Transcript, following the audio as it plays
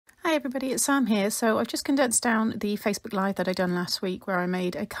Hi everybody, it's Sam here. So I've just condensed down the Facebook Live that I done last week where I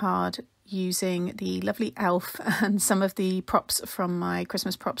made a card using the lovely elf and some of the props from my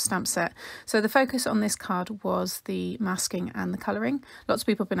Christmas props stamp set. So the focus on this card was the masking and the colouring. Lots of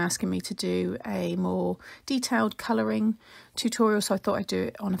people have been asking me to do a more detailed colouring tutorial, so I thought I'd do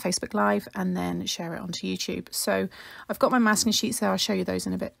it on a Facebook Live and then share it onto YouTube. So I've got my masking sheets there. I'll show you those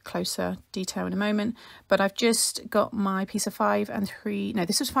in a bit closer detail in a moment, but I've just got my piece of 5 and 3, no,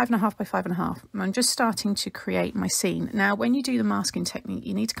 this was 5.5 by 5.5, and I'm just starting to create my scene. Now when you do the masking technique,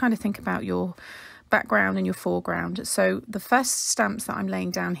 you need to kind of think about your background and your foreground. So the first stamps that I'm laying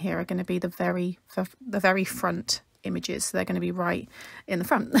down here are going to be the very front images. So they're going to be right in the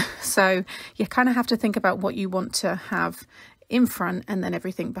front. So you kind of have to think about what you want to have in front and then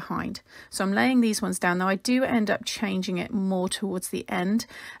everything behind. So I'm laying these ones down. Now I do end up changing it more towards the end.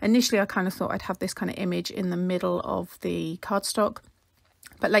 Initially I kind of thought I'd have this kind of image in the middle of the cardstock,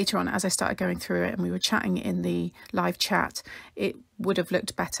 but later on, as I started going through it and we were chatting in the live chat, it would have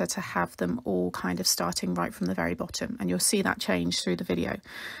looked better to have them all kind of starting right from the very bottom. And you'll see that change through the video.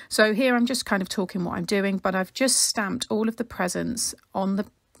 So here I'm just kind of talking what I'm doing, but I've just stamped all of the presents on the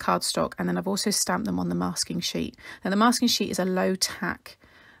cardstock, and then I've also stamped them on the masking sheet. Now the masking sheet is a low tack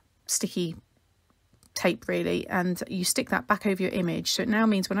sticky tape really, and you stick that back over your image. So it now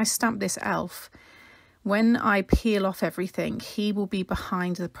means when I stamp this elf, when I peel off everything, he will be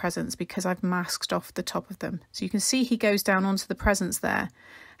behind the presents because I've masked off the top of them. So you can see he goes down onto the presents there.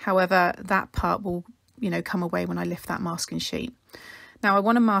 However, that part will, come away when I lift that masking sheet. Now I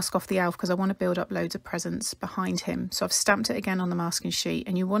want to mask off the elf because I want to build up loads of presents behind him. So I've stamped it again on the masking sheet,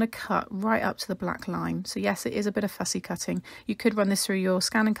 and you want to cut right up to the black line. So yes, it is a bit of fussy cutting. You could run this through your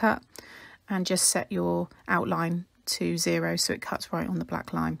scan and cut and just set your outline to 0 so it cuts right on the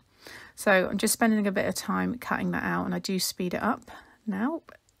black line. So I'm just spending a bit of time cutting that out, and I do speed it up now.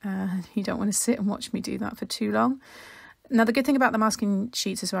 You don't want to sit and watch me do that for too long. Now the good thing about the masking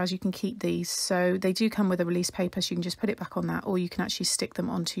sheets as well is you can keep these. So they do come with a release paper, so you can just put it back on that, or you can actually stick them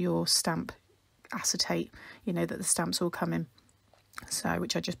onto your stamp acetate, that the stamps all come in. So,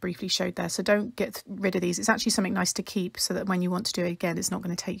 which I just briefly showed there. So don't get rid of these. It's actually something nice to keep so that when you want to do it again, it's not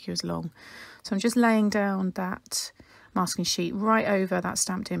going to take you as long. So I'm just laying down that masking sheet right over that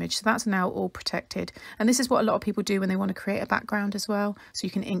stamped image, so that's now all protected. And this is what a lot of people do when they want to create a background as well, so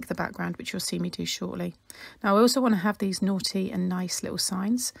you can ink the background, which you'll see me do shortly. Now I also want to have these naughty and nice little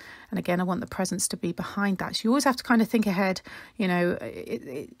signs, and again I want the presents to be behind that, so you always have to kind of think ahead.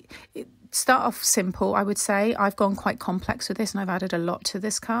 Start off simple. I would say I've gone quite complex with this and I've added a lot to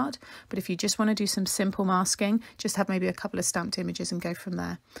this card, but if you just want to do some simple masking, just have maybe a couple of stamped images and go from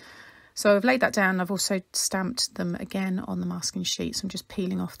there. So I've laid that down. I've also stamped them again on the masking sheet. So I'm just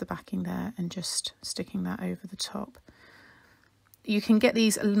peeling off the backing there and just sticking that over the top. You can get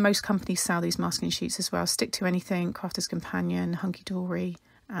these, most companies sell these masking sheets as well. Stick to Anything, Crafter's Companion, Hunkydory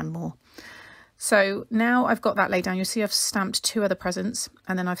and more. So now I've got that laid down. You'll see I've stamped 2 other presents,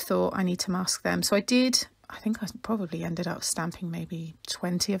 and then I've thought I need to mask them. So I think I probably ended up stamping maybe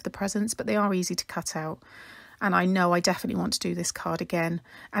 20 of the presents, but they are easy to cut out. And I know I definitely want to do this card again,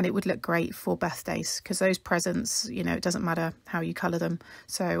 and it would look great for birthdays because those presents, it doesn't matter how you colour them.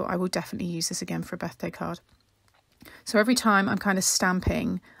 So I will definitely use this again for a birthday card. So every time I'm kind of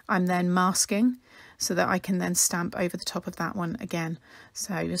stamping, I'm then masking so that I can then stamp over the top of that one again.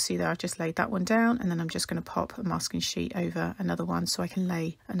 So you'll see there I've just laid that one down, and then I'm just going to pop a masking sheet over another one so I can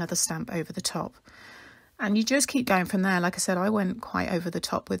lay another stamp over the top. And you just keep going from there. Like I said, I went quite over the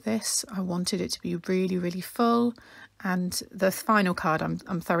top with this. I wanted it to be really, really full. And the final card,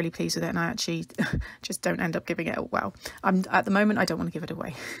 I'm thoroughly pleased with it. And I actually just don't end up giving it. Well, at the moment, I don't want to give it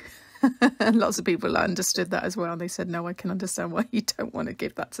away. And lots of people understood that as well. They said, no, I can understand why you don't want to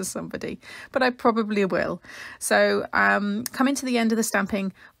give that to somebody. But I probably will. So coming to the end of the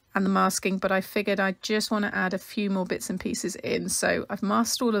stamping and the masking, but I figured I just want to add a few more bits and pieces in. So I've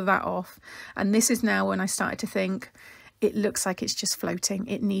masked all of that off, and this is now when I started to think it looks like it's just floating.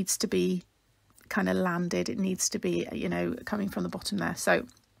 It needs to be kind of landed. It needs to be, coming from the bottom there. So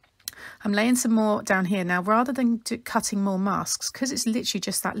I'm laying some more down here now, rather than cutting more masks, because it's literally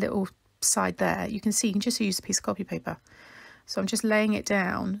just that little side there. You can see you can just use a piece of copy paper. So I'm just laying it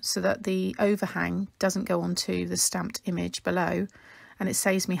down so that the overhang doesn't go onto the stamped image below, and it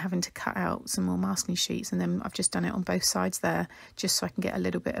saves me having to cut out some more masking sheets. And then I've just done it on both sides there, just so I can get a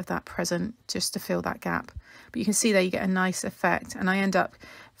little bit of that present, just to fill that gap. But you can see there you get a nice effect, and I end up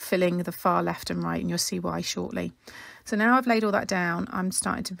filling the far left and right, and you'll see why shortly. So now I've laid all that down, I'm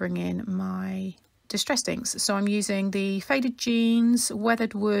starting to bring in my distressed inks. So I'm using the Faded Jeans,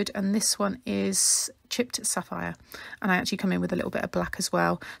 Weathered Wood, and this one is Chipped Sapphire. And I actually come in with a little bit of black as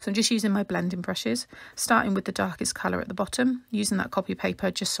well. So I'm just using my blending brushes, starting with the darkest colour at the bottom, using that copy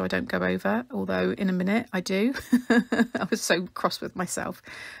paper just so I don't go over, although in a minute I do. I was so cross with myself.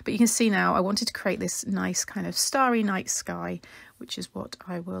 But you can see now I wanted to create this nice kind of starry night sky, which is what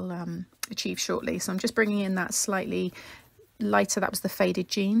I will achieve shortly. So I'm just bringing in that slightly lighter, that was the Faded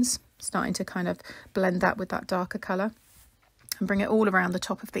Jeans, starting to kind of blend that with that darker colour and bring it all around the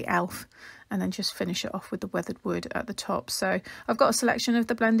top of the elf, and then just finish it off with the Weathered Wood at the top. So I've got a selection of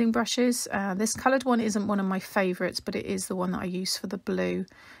the blending brushes. This coloured one isn't one of my favourites, but it is the one that I use for the blue.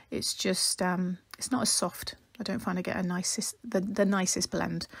 It's just it's not as soft. I don't find I get the nicest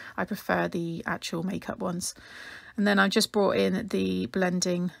blend. I prefer the actual makeup ones. And then I just brought in the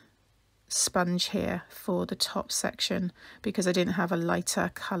blending sponge here for the top section because I didn't have a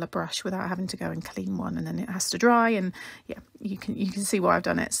lighter colour brush without having to go and clean one, and then it has to dry, and yeah, you can see why I've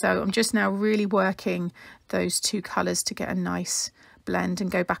done it. So I'm just now really working those two colours to get a nice blend and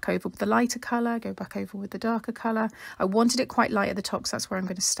go back over with the lighter colour, go back over with the darker colour. I wanted it quite light at the top, so that's where I'm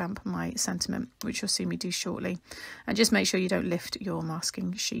going to stamp my sentiment, which you'll see me do shortly. And just make sure you don't lift your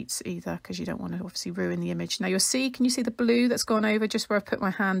masking sheets either, because you don't want to obviously ruin the image. Now you'll see, can you see the blue that's gone over just where I've put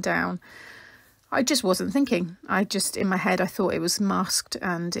my hand down? I just wasn't thinking. In my head, I thought it was masked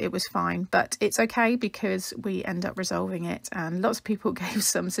and it was fine, but it's okay because we end up resolving it, and lots of people gave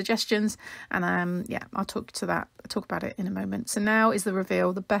some suggestions, and yeah, I'll talk about it in a moment. So now is the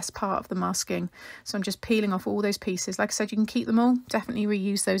reveal, the best part of the masking. So I'm just peeling off all those pieces. Like I said, you can keep them all, definitely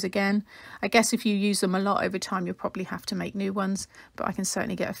reuse those again. I guess if you use them a lot over time, you'll probably have to make new ones, but I can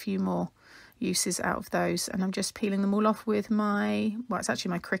certainly get a few more uses out of those. And I'm just peeling them all off with my, well, it's actually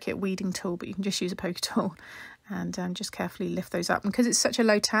my Cricut weeding tool, but you can just use a poker tool, and just carefully lift those up. And because it's such a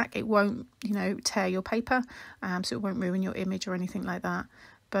low tack, it won't, you know, tear your paper, so it won't ruin your image or anything like that.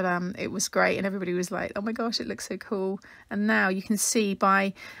 But it was great, and everybody was like, oh my gosh, it looks so cool. And now you can see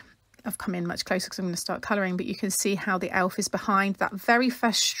I've come in much closer because I'm going to start colouring, but you can see how the elf is behind that very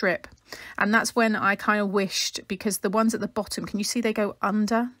first strip. And that's when I kind of wished, because the ones at the bottom, can you see they go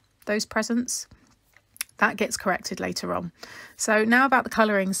under those presents? That gets corrected later on. So now about the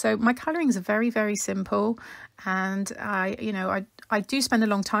colouring. So my colourings are very, very simple, and I do spend a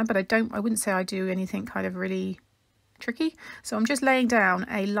long time, but I wouldn't say I do anything kind of really tricky. So I'm just laying down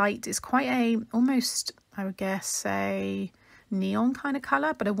a light, it's quite a, almost, I would guess, a neon kind of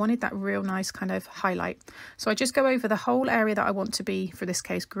colour, but I wanted that real nice kind of highlight. So I just go over the whole area that I want to be, for this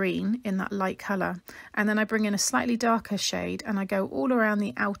case green, in that light colour, and then I bring in a slightly darker shade and I go all around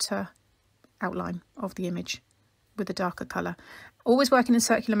the outer outline of the image with a darker colour, always working in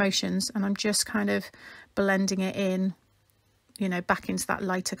circular motions, and I'm just kind of blending it in, you know, back into that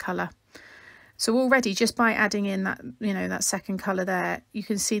lighter colour. So already, just by adding in that, you know, that second colour there, you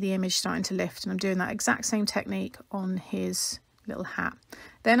can see the image starting to lift, and I'm doing that exact same technique on his little hat.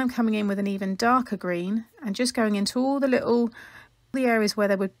 Then I'm coming in with an even darker green and just going into all the areas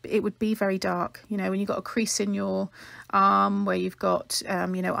where it would be very dark. You know, when you've got a crease in your arm, where you've got,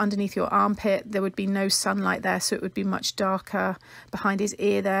 you know, underneath your armpit, there would be no sunlight there, so it would be much darker. Behind his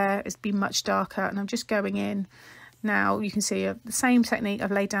ear there, it'd be much darker, and I'm just going in. Now you can see the same technique.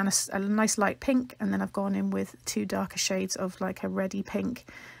 I've laid down a nice light pink, and then I've gone in with two darker shades of like a reddy pink,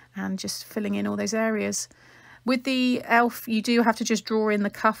 and just filling in all those areas. With the elf, you do have to just draw in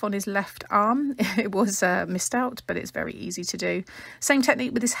the cuff on his left arm. It was missed out, but it's very easy to do. Same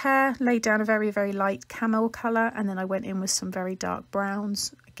technique with his hair, laid down a very, very light camel colour, and then I went in with some very dark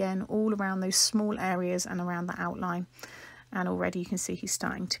browns, again, all around those small areas and around the outline. And already you can see he's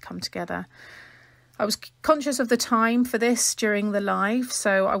starting to come together. I was conscious of the time for this during the live,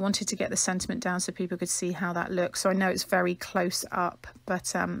 so I wanted to get the sentiment down so people could see how that looks. So I know it's very close up,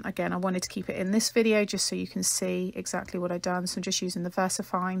 but again, I wanted to keep it in this video just so you can see exactly what I've done. So I'm just using the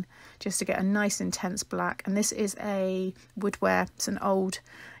VersaFine just to get a nice intense black. And this is a woodware, it's an old,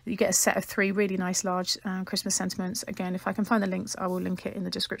 you get a set of 3 really nice large Christmas sentiments. Again, if I can find the links, I will link it in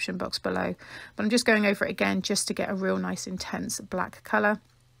the description box below. But I'm just going over it again just to get a real nice intense black colour.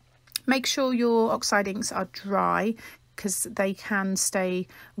 Make sure your oxide inks are dry, because they can stay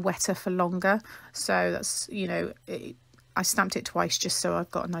wetter for longer. So that's, you know, I stamped it twice just so I've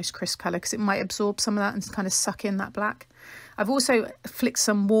got a nice crisp colour, because it might absorb some of that and kind of suck in that black. I've also flicked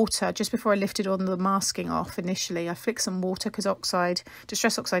some water just before I lifted on the masking off initially. I flicked some water because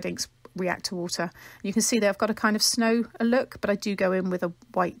distress oxide inks react to water. You can see that I've got a kind of snow look, but I do go in with a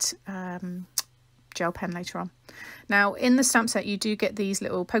white gel pen later on. Now in the stamp set you do get these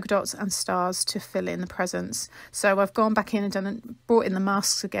little polka dots and stars to fill in the presents. So I've gone back in and brought in the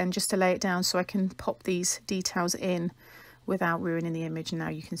masks again just to lay it down so I can pop these details in without ruining the image. Now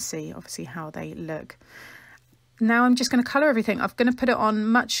you can see obviously how they look. Now I'm just going to colour everything. I'm going to put it on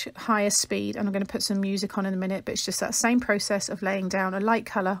much higher speed and I'm going to put some music on in a minute, but it's just that same process of laying down a light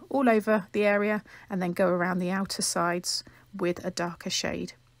colour all over the area and then go around the outer sides with a darker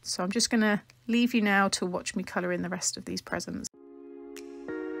shade. So I'm just going to leave you now to watch me colour in the rest of these presents.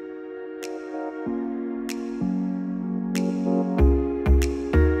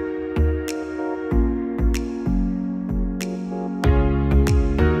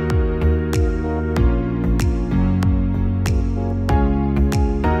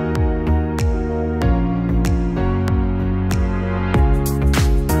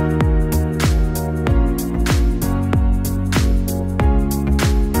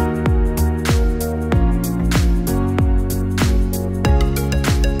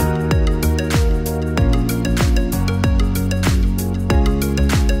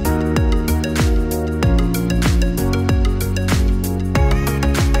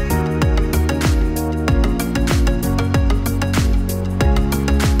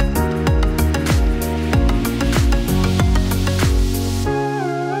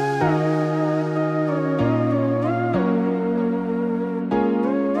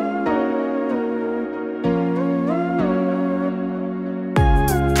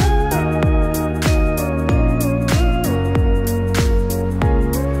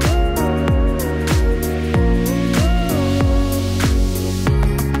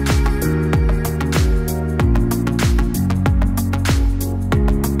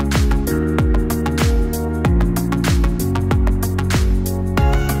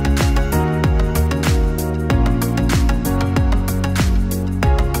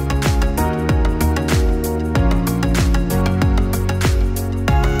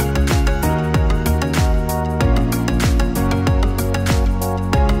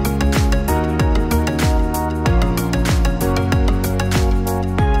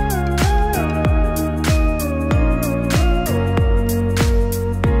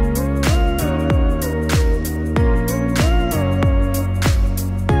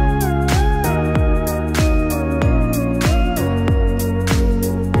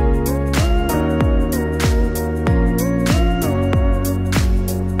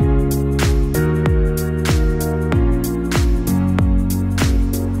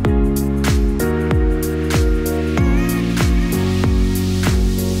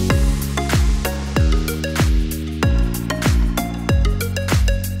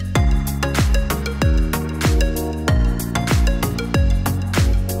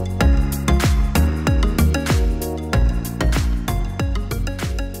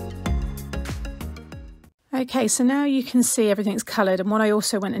 Okay, so now you can see everything's coloured, and what I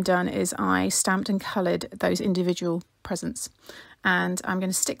also went and done is I stamped and coloured those individual presents, and I'm going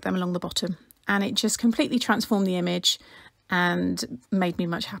to stick them along the bottom, and it just completely transformed the image and made me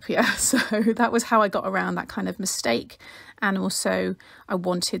much happier. So that was how I got around that kind of mistake, and also I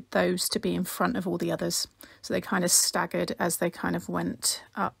wanted those to be in front of all the others, so they kind of staggered as they kind of went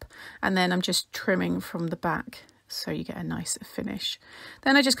up, and then I'm just trimming from the back so you get a nice finish.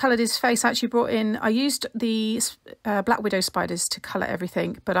 Then I just coloured his face. I used the Black Widow spiders to colour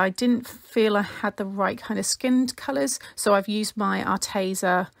everything, but I didn't feel I had the right kind of skinned colours, so I've used my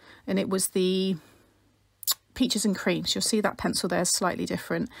Arteza, and it was the Peaches and Creams. You'll see that pencil there is slightly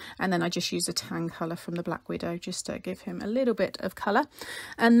different, and then I just used a tan colour from the Black Widow just to give him a little bit of colour.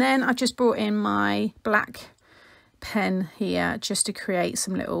 And then I've just brought in my black pen here just to create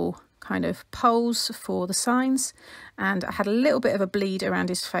some little kind of poles for the signs, and I had a little bit of a bleed around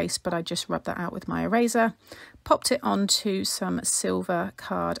his face, but I just rubbed that out with my eraser, popped it onto some silver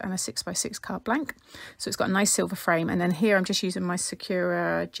card and a 6x6 card blank, so it's got a nice silver frame. And then here I'm just using my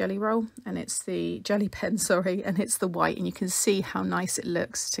Sakura Jelly Roll, and it's the Jelly Pen, sorry, and it's the white, and you can see how nice it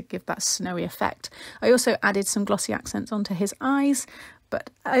looks to give that snowy effect. I also added some glossy accents onto his eyes, but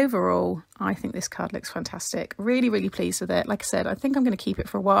overall, I think this card looks fantastic. Really, really pleased with it. Like I said, I think I'm going to keep it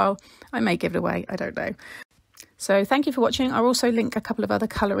for a while. I may give it away, I don't know. So thank you for watching. I'll also link a couple of other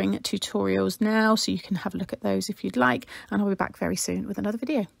colouring tutorials now, so you can have a look at those if you'd like. And I'll be back very soon with another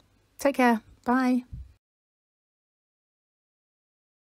video. Take care. Bye.